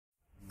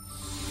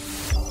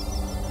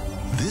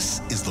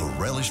This is the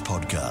Relish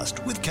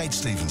Podcast with Kate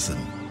Stevenson.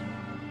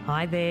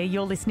 Hi there,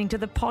 you're listening to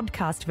the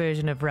podcast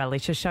version of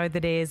Relish, a show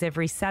that airs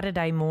every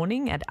Saturday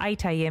morning at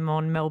 8 a.m.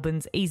 on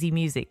Melbourne's Easy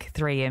Music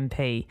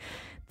 3MP.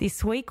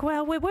 This week,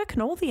 well, we're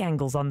working all the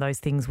angles on those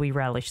things we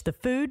relish: the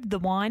food, the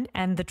wine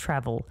and the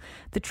travel.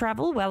 The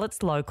travel, well,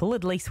 it's local,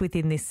 at least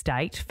within this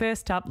state.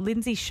 First up,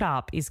 Lindsay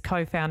Sharp is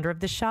co-founder of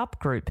the Sharp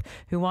Group,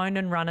 who own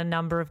and run a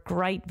number of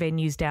great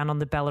venues down on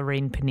the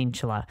Bellarine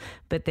Peninsula.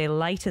 But their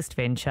latest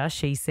venture,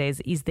 she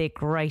says, is their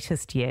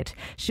greatest yet.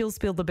 She'll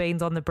spill the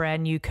beans on the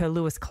brand new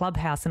Curlewis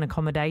Clubhouse and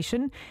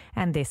accommodation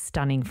and their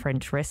stunning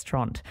French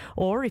restaurant.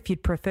 Or if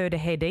you'd prefer to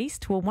head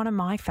east, well, one of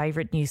my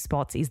favourite new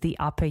spots is the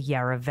Upper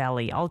Yarra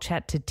Valley. I'll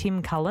chat to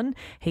Tim Cullen.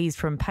 He's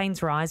from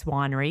Paynes Rise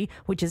Winery,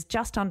 which has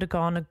just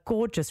undergone a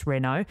gorgeous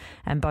reno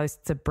and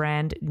boasts a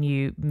brand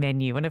new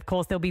menu. And of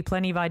course, there'll be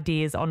plenty of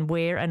ideas on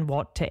where and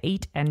what to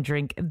eat and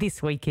drink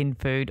this week in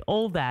food.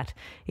 All that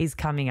is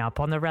coming up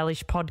on the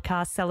Relish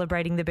Podcast,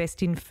 celebrating the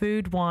best in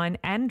food, wine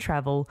and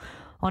travel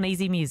on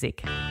Easy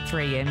Music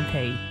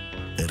 3MP.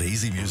 At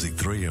Easy Music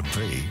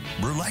 3MP,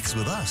 relax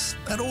with us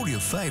and all your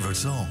favourite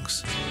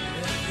songs.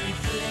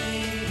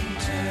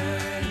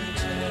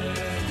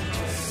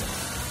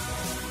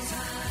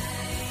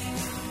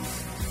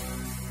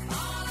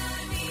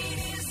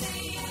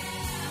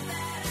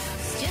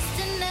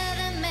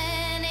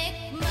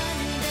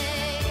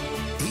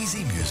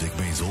 Easy Music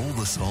means all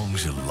the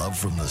songs you love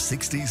from the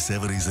 60s,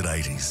 70s and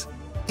 80s.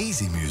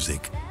 Easy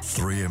Music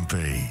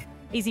 3MP.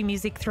 Easy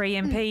Music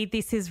 3MP,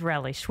 this is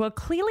Relish. Well,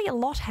 clearly a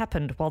lot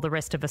happened while the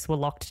rest of us were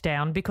locked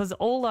down, because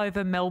all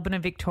over Melbourne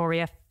and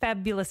Victoria,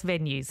 fabulous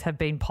venues have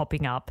been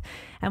popping up.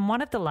 And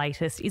one of the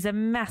latest is a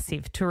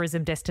massive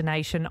tourism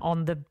destination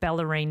on the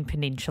Bellarine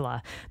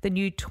Peninsula. The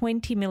new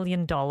 $20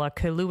 million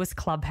Curlewis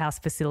Clubhouse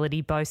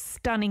facility boasts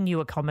stunning new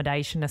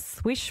accommodation, a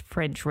swish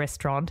French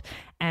restaurant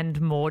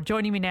and more.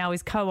 Joining me now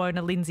is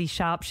co-owner Lindsay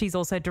Sharp. She's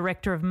also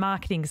Director of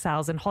Marketing,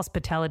 Sales and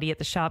Hospitality at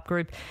the Sharp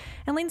Group.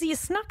 And Lindsay, you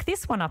snuck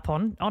this one up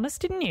on us,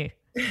 didn't you?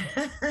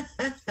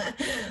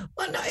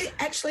 Well, no,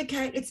 actually,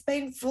 Kate, it's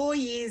been 4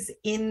 years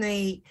in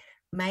the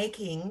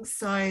making,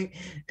 so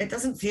it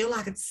doesn't feel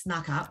like it's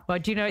snuck up. Well,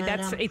 do you know,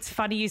 it's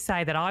funny you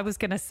say that. I was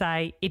going to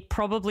say it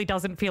probably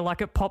doesn't feel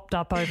like it popped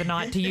up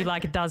overnight to you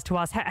like it does to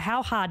us.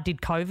 How hard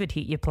did COVID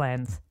hit your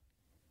plans?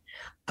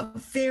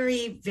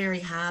 Very, very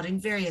hard in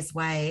various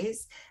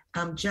ways.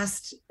 We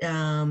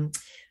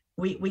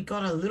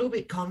got a little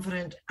bit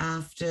confident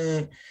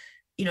after,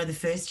 the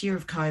first year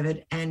of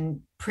COVID and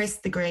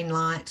pressed the green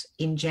light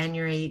in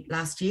January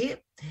last year,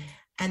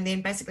 and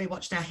then basically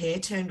watched our hair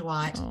turned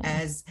white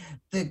as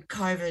the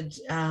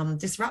COVID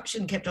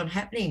disruption kept on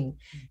happening.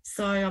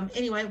 So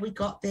anyway, we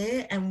got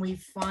there and we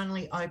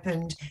finally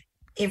opened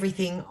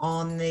everything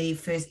in the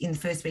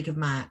first week of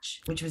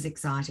March, which was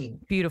exciting.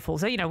 Beautiful.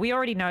 So, we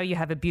already know you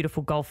have a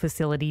beautiful golf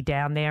facility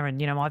down there,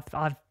 and,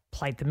 I've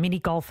played the mini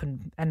golf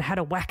and had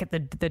a whack at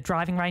the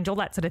driving range, all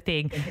that sort of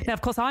thing. Now,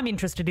 of course, I'm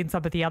interested in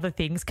some of the other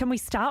things. Can we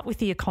start with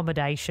the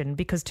accommodation?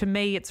 Because to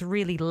me, it's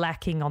really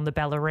lacking on the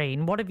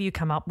Bellarine. What have you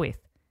come up with?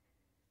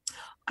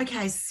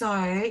 Okay,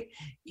 so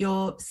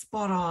you're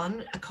spot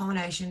on.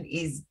 Accommodation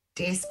is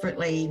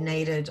desperately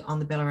needed on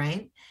the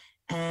Bellarine.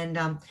 And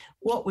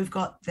what we've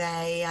got,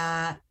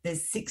 there's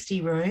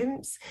 60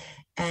 rooms,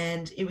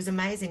 and it was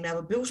amazing. They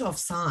were built off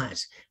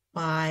site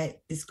by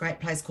this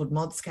great place called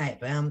Modscape.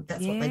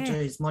 That's what they do,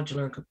 is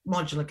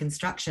modular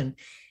construction.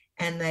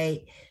 And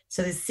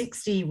so there's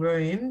 60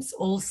 rooms,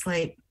 all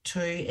sleep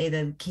to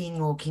either king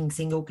or king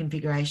single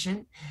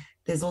configuration.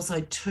 There's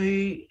also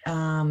 2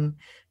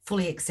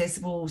 fully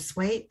accessible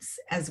suites,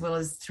 as well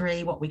as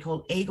 3 what we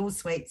call Eagle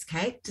suites,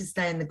 Kate, to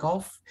stay in the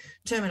golf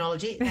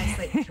terminology. They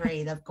sleep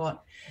 3. They've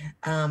got,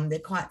 they're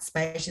quite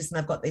spacious, and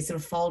they've got these sort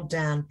of fold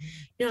down,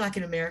 like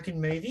in American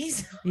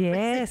movies.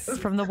 Yes,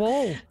 from the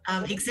wall.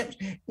 Except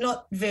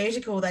not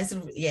vertical. They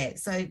sort of,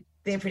 so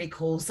they're pretty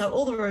cool. So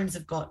all the rooms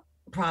have got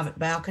private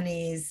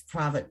balconies,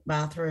 private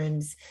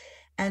bathrooms,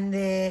 and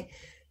they're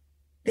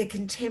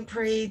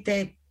contemporary.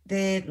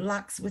 They're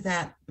luxe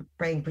without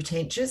being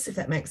pretentious, if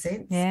that makes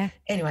sense. Yeah.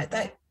 Anyway,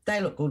 they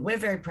look good. We're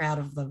very proud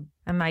of them.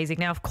 Amazing.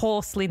 Now, of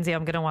course, Lindsay,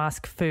 I'm going to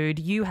ask food.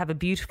 You have a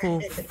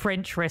beautiful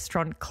French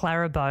restaurant,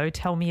 Clarabeau.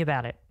 Tell me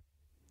about it.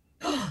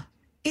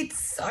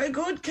 It's so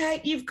good,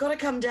 Kate. You've got to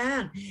come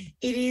down.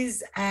 It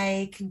is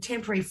a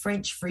contemporary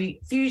French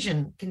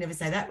fusion. Can never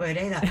say that word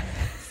either.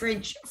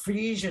 French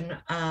fusion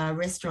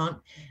restaurant.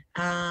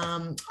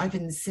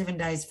 Opens 7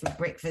 days for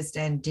breakfast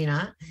and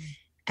dinner.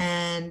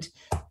 And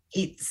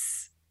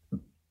it's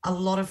a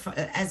lot of,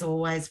 as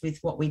always with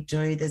what we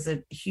do, there's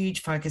a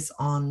huge focus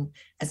on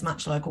as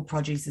much local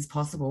produce as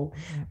possible.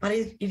 But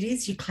it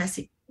is your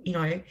classic,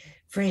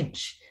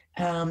 French.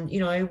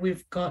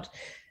 We've got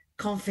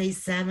confit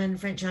salmon,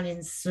 French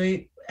onion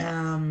soup,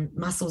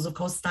 mussels, of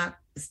course,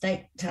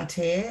 steak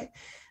tartare,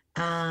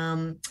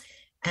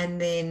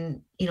 and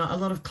then, a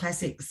lot of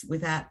classics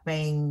without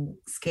being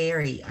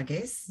scary, I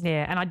guess.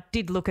 Yeah, and I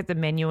did look at the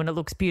menu and it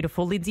looks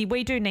beautiful. Lindsay,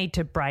 we do need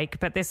to break,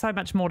 but there's so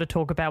much more to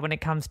talk about when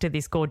it comes to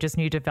this gorgeous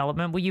new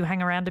development. Will you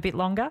hang around a bit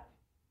longer?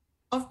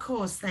 Of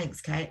course. Thanks,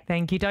 Kate.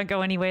 Thank you. Don't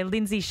go anywhere.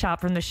 Lindsay Sharp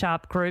from the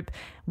Sharp Group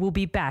will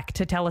be back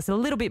to tell us a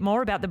little bit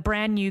more about the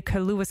brand new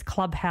Curlewis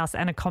Clubhouse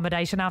and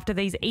accommodation after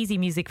these Easy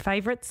Music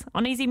favourites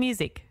on Easy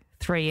Music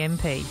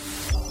 3MP.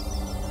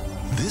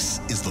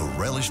 This is the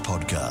Relish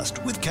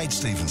Podcast with Kate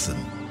Stevenson.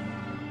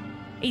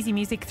 Easy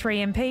Music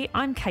 3MP.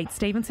 I'm Kate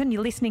Stevenson.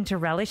 You're listening to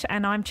Relish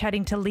and I'm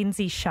chatting to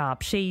Lindsay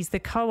Sharp. She's the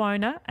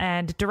co-owner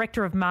and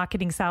Director of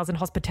Marketing, Sales and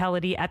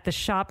Hospitality at the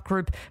Sharp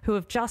Group, who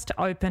have just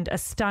opened a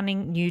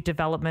stunning new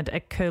development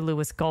at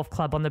Curlewis Golf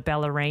Club on the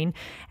Bellarine.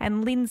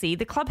 And Lindsay,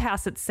 the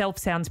clubhouse itself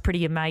sounds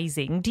pretty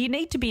amazing. Do you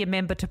need to be a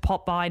member to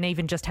pop by and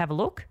even just have a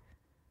look?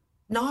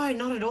 No,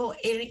 not at all.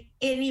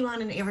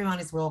 Anyone and everyone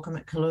is welcome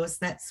at Curlewis.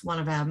 That's one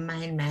of our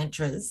main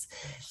mantras.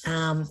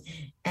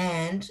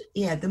 And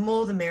yeah, the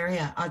more the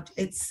merrier.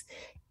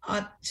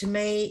 To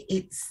me,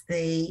 it's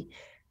the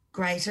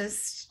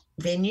greatest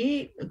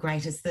venue,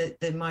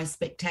 the most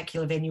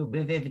spectacular venue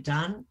we've ever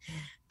done.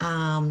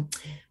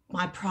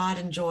 My pride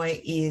and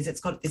joy is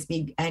it's got this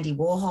big Andy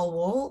Warhol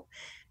wall.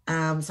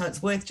 So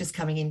it's worth just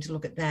coming in to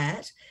look at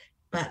that.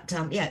 But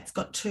it's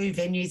got two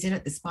venues in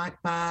it, the Spike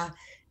Bar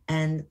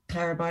and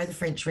Clarabeau, the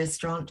French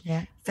restaurant,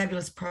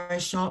 fabulous pro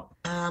shop.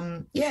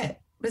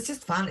 It's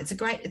just fun. It's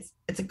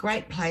a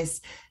great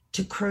place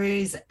to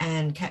cruise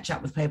and catch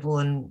up with people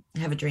and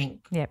have a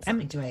drink,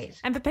 something to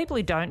eat. And for people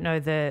who don't know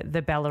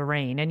the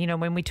Bellarine, and,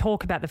 when we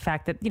talk about the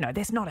fact that,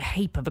 there's not a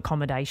heap of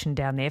accommodation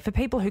down there, for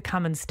people who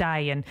come and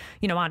stay and,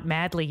 aren't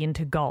madly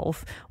into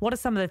golf, what are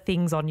some of the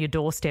things on your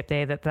doorstep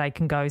there that they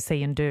can go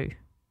see and do?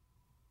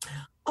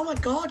 Oh, my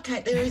God,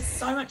 Kate, there is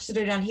so much to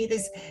do down here.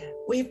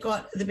 We've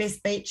got the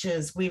best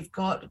beaches. We've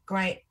got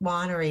great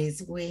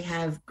wineries. We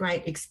have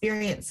great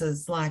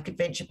experiences like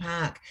Adventure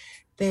Park.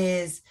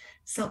 There's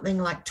something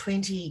like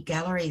 20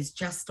 galleries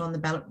just on the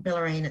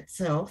Bellarine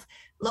itself.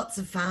 Lots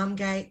of farm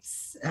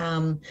gates.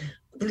 The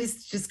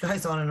list just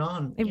goes on and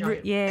on.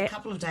 A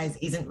couple of days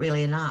isn't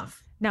really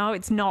enough. No,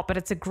 it's not, but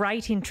it's a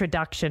great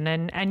introduction.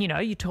 And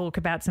you talk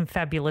about some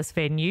fabulous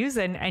venues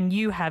and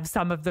you have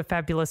some of the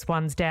fabulous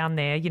ones down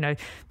there,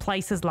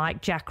 places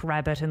like Jack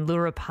Rabbit and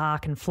Lura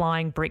Park and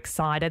Flying Brick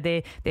Cider.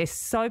 They're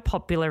so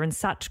popular and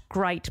such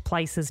great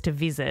places to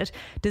visit.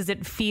 Does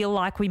it feel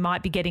like we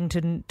might be getting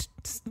to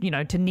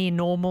near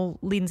normal,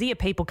 Lindsay? Are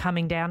people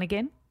coming down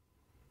again?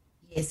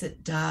 Yes,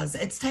 it does.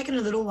 It's taken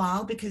a little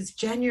while because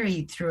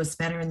January threw a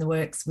spanner in the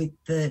works with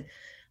the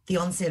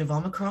onset of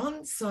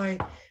Omicron. So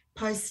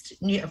post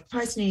New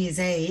Year's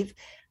Eve,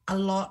 a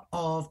lot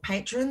of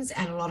patrons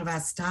and a lot of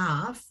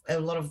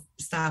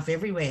staff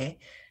everywhere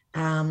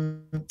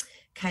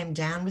came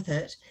down with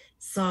it.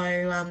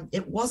 So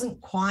it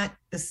wasn't quite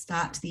the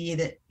start to the year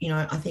that,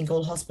 I think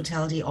all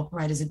hospitality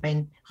operators had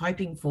been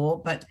hoping for,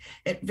 but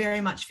it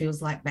very much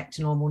feels like back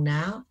to normal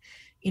now.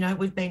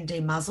 We've been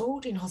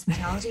demuzzled in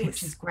hospitality,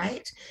 which is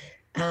great,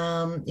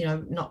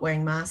 not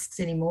wearing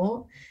masks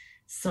anymore.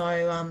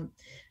 So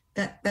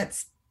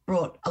that's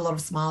brought a lot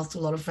of smiles to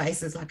a lot of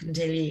faces, I can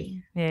tell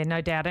you. Yeah,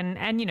 no doubt. And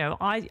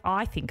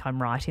I think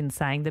I'm right in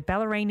saying the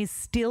Bellarine is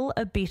still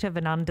a bit of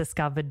an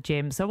undiscovered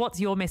gem. So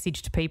what's your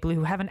message to people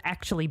who haven't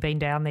actually been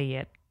down there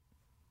yet?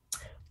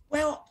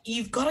 Well,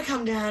 you've got to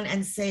come down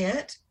and see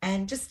it.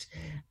 And just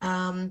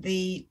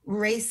the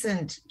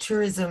recent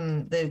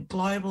tourism, the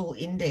global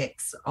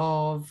index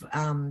of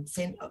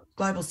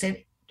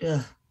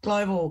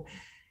global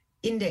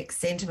index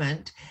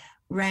sentiment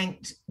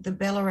ranked the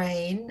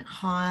Bellarine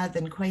higher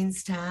than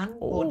Queenstown,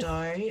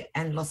 Bordeaux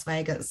and Las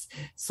Vegas.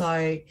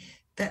 So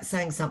that's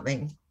saying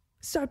something.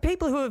 So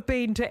people who have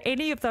been to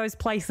any of those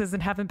places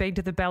and haven't been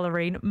to the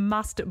Bellarine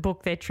must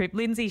book their trip.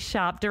 Lindsay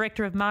Sharp,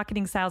 Director of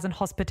Marketing, Sales and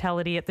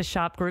Hospitality at the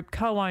Sharp Group,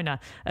 co-owner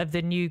of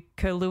the new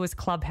Curlewis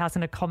Clubhouse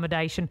and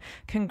accommodation.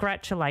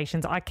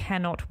 Congratulations. I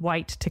cannot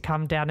wait to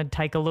come down and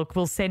take a look.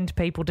 We'll send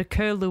people to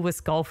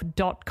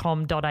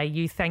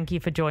curlewisgolf.com.au. Thank you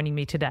for joining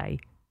me today.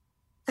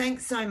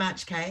 Thanks so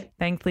much, Kate.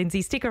 Thanks,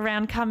 Lindsay. Stick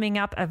around. Coming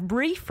up, a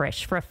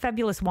refresh for a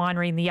fabulous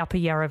winery in the Upper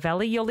Yarra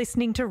Valley. You're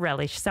listening to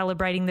Relish,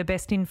 celebrating the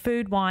best in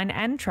food, wine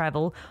and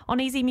travel on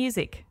Easy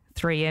Music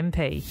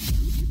 3MP.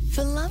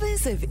 For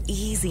lovers of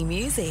easy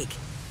music,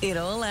 it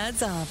all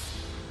adds up.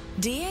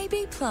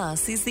 DAB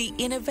Plus is the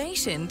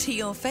innovation to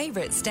your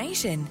favourite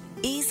station,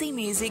 Easy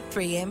Music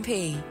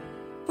 3MP,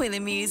 where the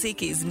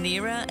music is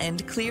nearer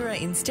and clearer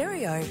in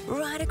stereo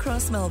right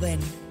across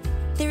Melbourne.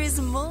 There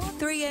is more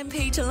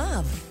 3MP to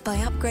love by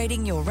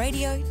upgrading your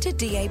radio to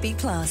DAB+.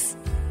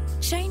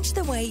 Change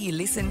the way you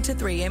listen to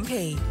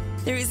 3MP.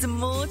 There is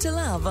more to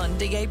love on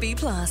DAB+.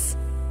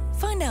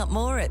 Find out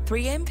more at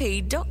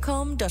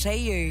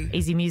 3mp.com.au.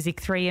 Easy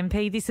Music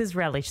 3MP, this is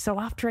Relish. So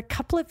after a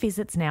couple of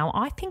visits now,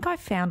 I think I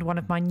found one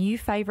of my new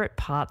favourite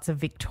parts of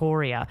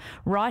Victoria.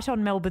 Right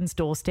on Melbourne's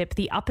doorstep,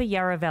 the Upper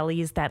Yarra Valley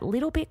is that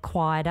little bit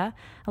quieter,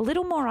 a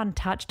little more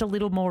untouched, a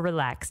little more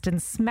relaxed.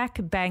 And smack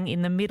bang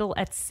in the middle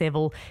at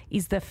Seville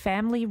is the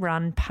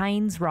family-run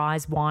Paynes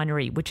Rise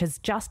Winery, which has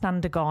just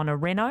undergone a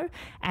reno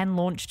and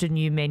launched a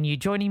new menu.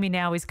 Joining me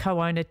now is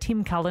co-owner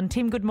Tim Cullen.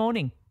 Tim, good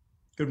morning.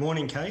 Good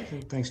morning, Kate,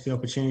 and thanks for the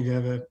opportunity to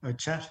have a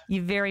chat.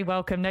 You're very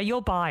welcome. Now,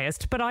 you're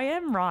biased, but I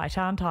am right,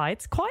 aren't I?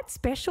 It's quite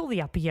special,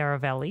 the Upper Yarra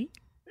Valley.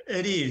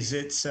 It is.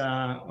 It's.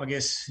 I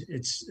guess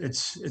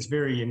it's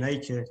very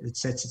unique. It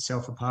sets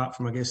itself apart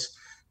from, I guess,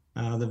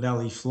 the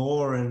valley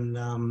floor,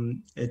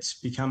 and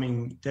it's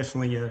becoming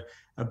definitely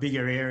a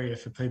bigger area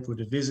for people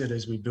to visit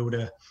as we build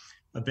a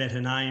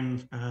better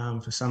name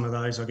for some of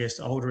those, I guess,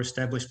 older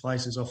established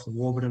places off the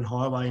Warburton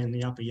Highway in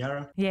the Upper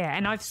Yarra. Yeah,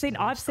 and I've seen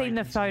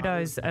the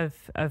photos of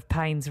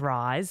Paynes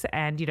Rise,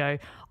 and, you know,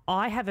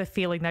 I have a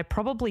feeling they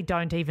probably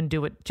don't even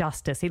do it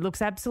justice. It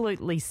looks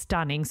absolutely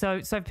stunning. So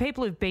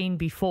people who've been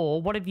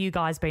before, what have you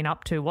guys been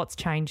up to? What's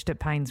changed at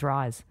Paynes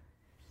Rise?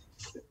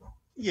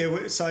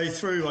 Yeah, so I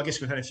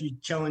guess we've had a few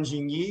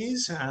challenging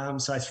years.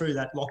 So through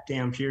that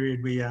lockdown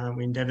period, we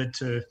endeavoured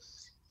to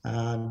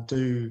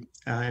do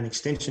an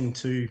extension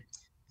to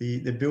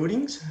the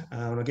buildings.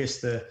 I guess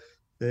the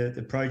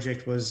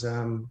project was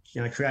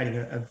creating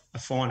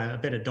a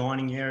better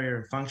dining area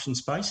and function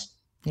space.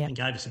 Yep. And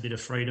gave us a bit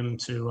of freedom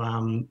to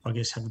I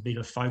guess have a bit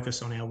of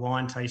focus on our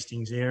wine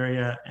tastings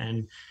area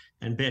and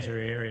better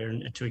area,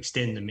 and to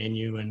extend the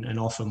menu and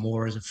offer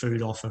more as a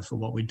food offer for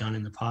what we'd done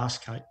in the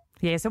past, Kate.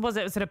 Yeah, so was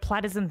it sort of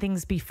platters and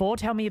things before?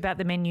 Tell me about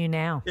the menu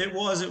now. It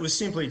was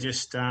simply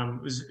just,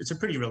 it's a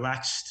pretty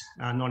relaxed,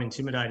 not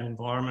intimidating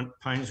environment.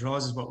 Paynes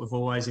Rise is what we've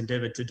always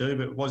endeavoured to do,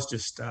 but it was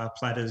just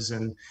platters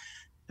and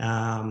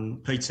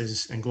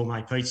pizzas and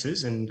gourmet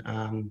pizzas.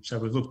 And so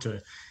we've looked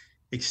to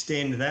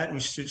extend that, and we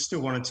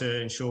still wanted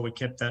to ensure we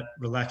kept that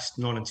relaxed,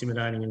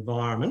 non-intimidating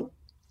environment,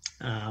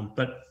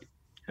 but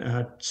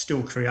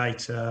still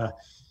create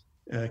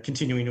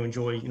continuing to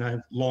enjoy,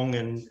 long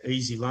and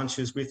easy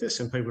lunches with us,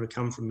 and people to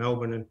come from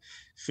Melbourne and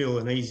feel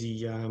an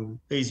easy,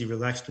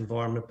 relaxed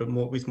environment, but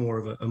with more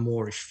of a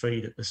moreish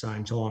feed at the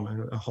same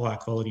time, a higher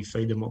quality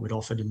feed than what we'd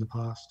offered in the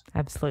past.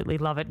 Absolutely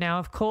love it. Now,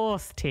 of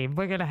course, Tim,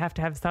 we're going to have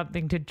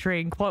something to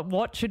drink.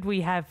 What should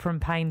we have from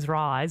Paynes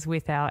Rise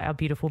with our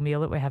beautiful meal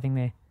that we're having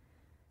there?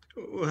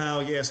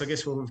 Well, yes, I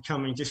guess we're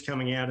just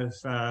coming out of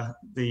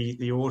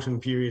the autumn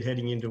period,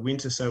 heading into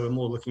winter, so we're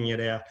more looking at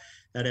our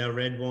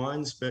red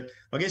wines. But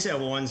I guess our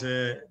wines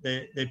they're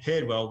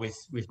paired well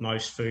with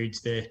most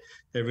foods. They're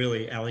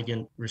really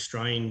elegant,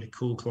 restrained,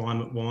 cool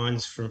climate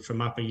wines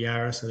from Upper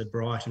Yarra, so they're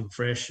bright and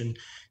fresh, and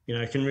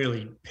can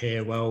really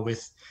pair well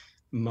with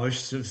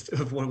most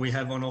of what we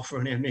have on offer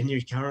on our menu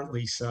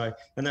currently. So,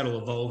 and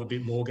that'll evolve a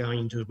bit more going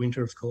into the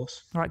winter, of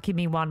course. All right, give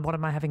me one. What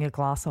am I having a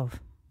glass of?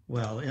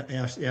 Well,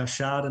 our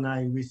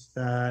Chardonnay with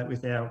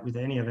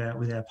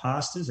our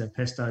pastas, our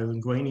pesto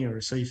linguine or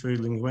a seafood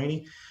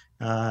linguine,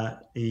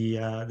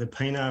 the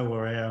Pinot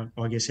or our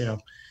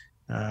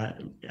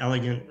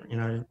elegant,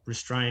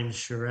 restrained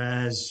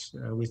Shiraz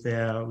with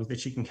the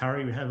chicken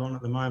curry we have on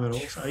at the moment.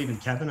 Also, even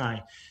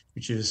Cabernet,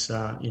 which is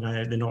they're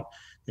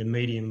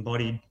medium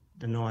bodied,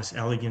 the nice,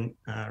 elegant,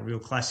 real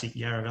classic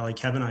Yarra Valley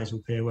Cabernets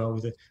will pair well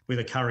with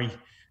a curry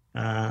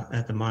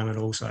at the moment.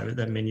 Also, but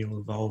that menu will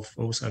evolve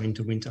also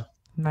into winter.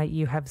 Mate,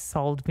 you have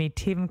sold me.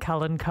 Tim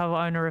Cullen,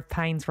 co-owner of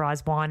Paynes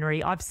Rise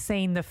Winery. I've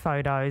seen the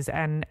photos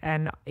and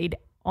it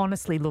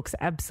honestly looks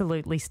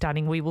absolutely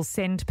stunning. We will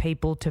send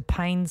people to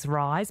Paynes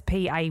Rise,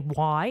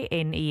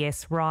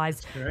 Paynes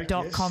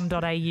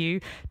rise.com.au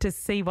to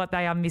see what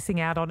they are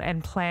missing out on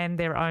and plan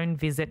their own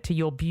visit to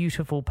your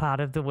beautiful part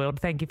of the world.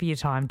 Thank you for your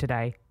time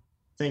today.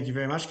 Thank you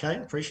very much, Kate.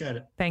 Appreciate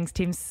it. Thanks,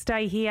 Tim.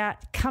 Stay here.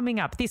 Coming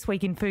up, This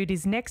Week in Food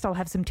is next. I'll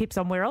have some tips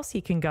on where else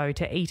you can go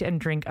to eat and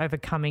drink over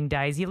coming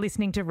days. You're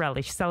listening to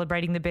Relish,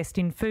 celebrating the best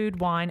in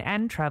food, wine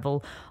and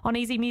travel on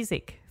Easy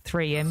Music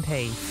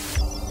 3MP.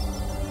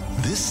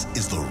 This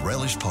is the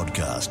Relish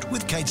Podcast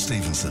with Kate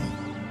Stevenson.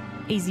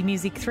 Easy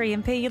Music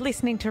 3MP, you're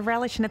listening to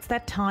Relish, and it's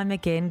that time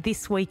again,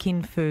 This Week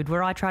in Food,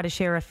 where I try to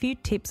share a few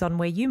tips on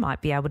where you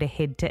might be able to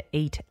head to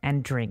eat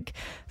and drink.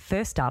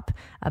 First up,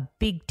 a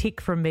big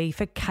tick from me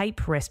for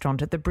Cape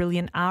Restaurant at the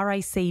brilliant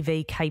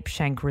RACV Cape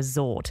Shank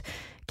Resort.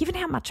 Given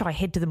how much I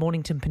head to the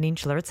Mornington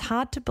Peninsula, it's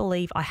hard to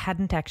believe I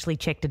hadn't actually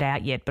checked it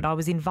out yet, but I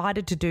was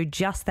invited to do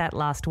just that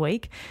last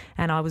week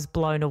and I was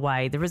blown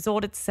away. The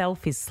resort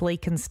itself is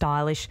sleek and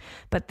stylish,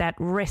 but that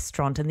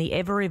restaurant and the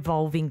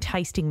ever-evolving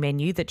tasting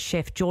menu that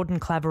Chef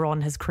Jordan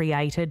Claveron has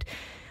created,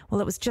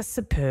 well, it was just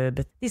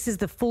superb. This is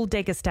the full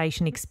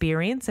degustation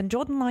experience, and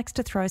Jordan likes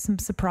to throw some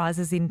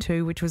surprises in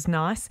too, which was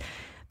nice.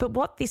 But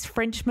what this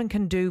Frenchman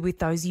can do with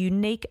those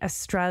unique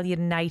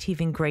Australian native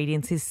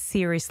ingredients is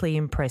seriously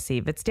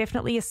impressive. It's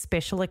definitely a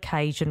special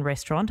occasion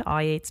restaurant,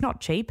 i.e. it's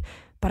not cheap,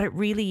 but it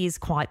really is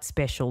quite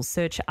special.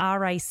 Search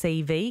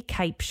RACV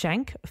Cape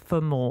Shank for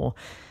more.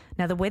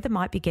 Now, the weather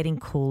might be getting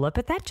cooler,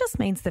 but that just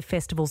means the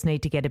festivals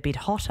need to get a bit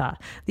hotter.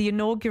 The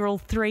inaugural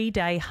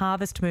 3-day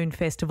Harvest Moon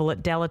Festival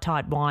at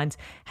Delatite Wines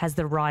has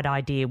the right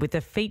idea, with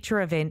the feature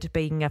event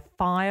being a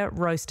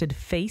fire-roasted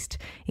feast,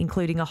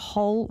 including a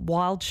whole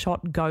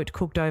wild-shot goat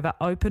cooked over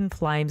open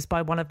flames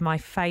by one of my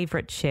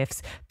favourite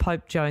chefs,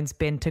 Pope Jones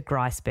Bente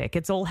Grijsbeek.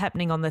 It's all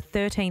happening on the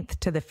 13th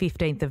to the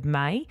 15th of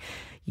May.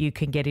 You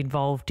can get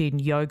involved in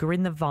yoga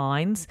in the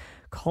vines,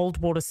 cold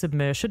water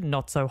submersion,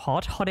 not so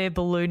hot air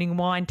ballooning,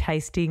 wine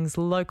tastings,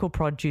 local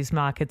produce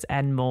markets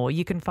and more.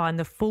 You can find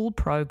the full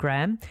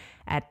program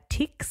at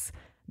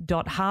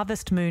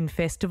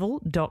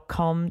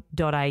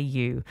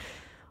tix.harvestmoonfestival.com.au.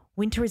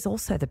 Winter is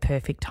also the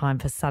perfect time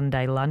for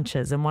Sunday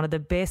lunches, and one of the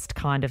best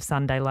kind of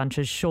Sunday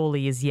lunches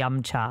surely is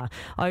yum cha.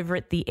 Over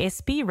at the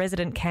Espy,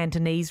 resident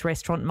Cantonese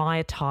restaurant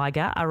Maya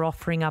Tiger are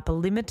offering up a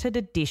limited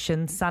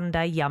edition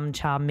Sunday yum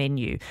cha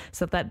menu.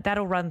 So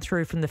that'll run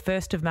through from the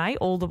 1st of May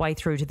all the way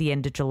through to the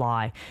end of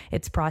July.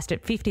 It's priced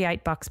at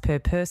 $58 per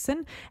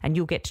person, and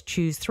you'll get to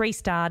choose 3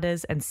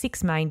 starters and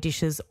 6 main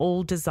dishes,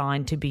 all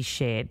designed to be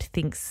shared.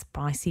 Think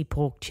spicy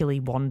pork chili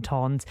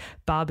wontons,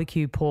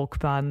 barbecue pork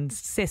buns,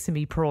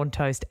 sesame prawn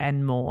toast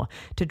and more.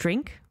 To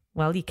drink,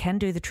 well, you can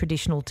do the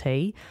traditional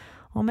tea,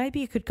 or maybe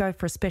you could go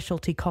for a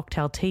specialty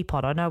cocktail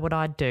teapot. I know what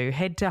I'd do.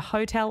 Head to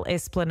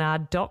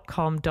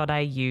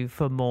hotelesplanade.com.au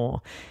for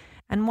more.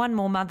 And one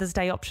more Mother's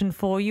Day option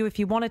for you. If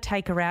you want to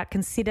take her out,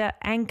 consider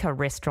Anchor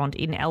Restaurant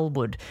in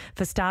Elwood.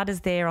 For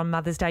starters there on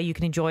Mother's Day, you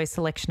can enjoy a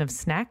selection of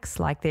snacks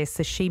like their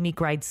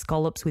sashimi-grade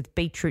scallops with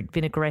beetroot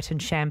vinaigrette and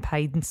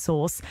champagne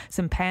sauce,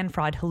 some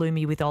pan-fried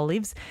halloumi with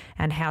olives,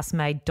 and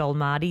house-made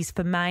dolmades.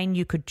 For main,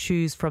 you could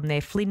choose from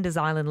their Flinders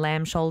Island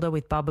lamb shoulder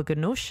with baba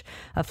ganoush,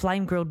 a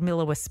flame-grilled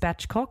Millewa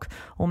spatchcock,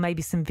 or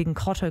maybe some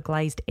vincotto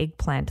glazed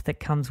eggplant that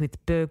comes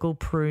with burgle,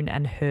 prune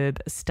and herb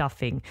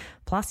stuffing.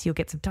 Plus, you'll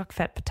get some duck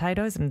fat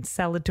potatoes and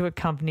salad to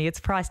accompany. It's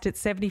priced at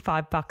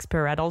 $75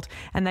 per adult,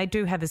 and they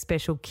do have a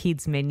special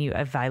kids menu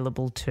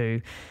available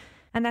too.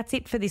 And that's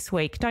it for this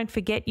week. Don't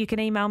forget, you can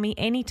email me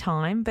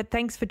anytime, but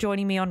thanks for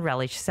joining me on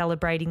Relish,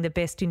 celebrating the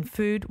best in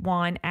food,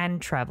 wine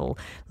and travel.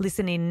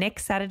 Listen in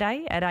next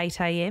Saturday at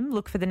 8 a.m.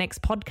 Look for the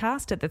next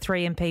podcast at the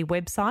 3MP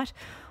website,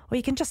 or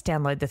you can just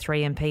download the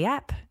 3MP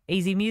app.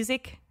 Easy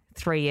Music,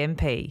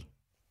 3MP.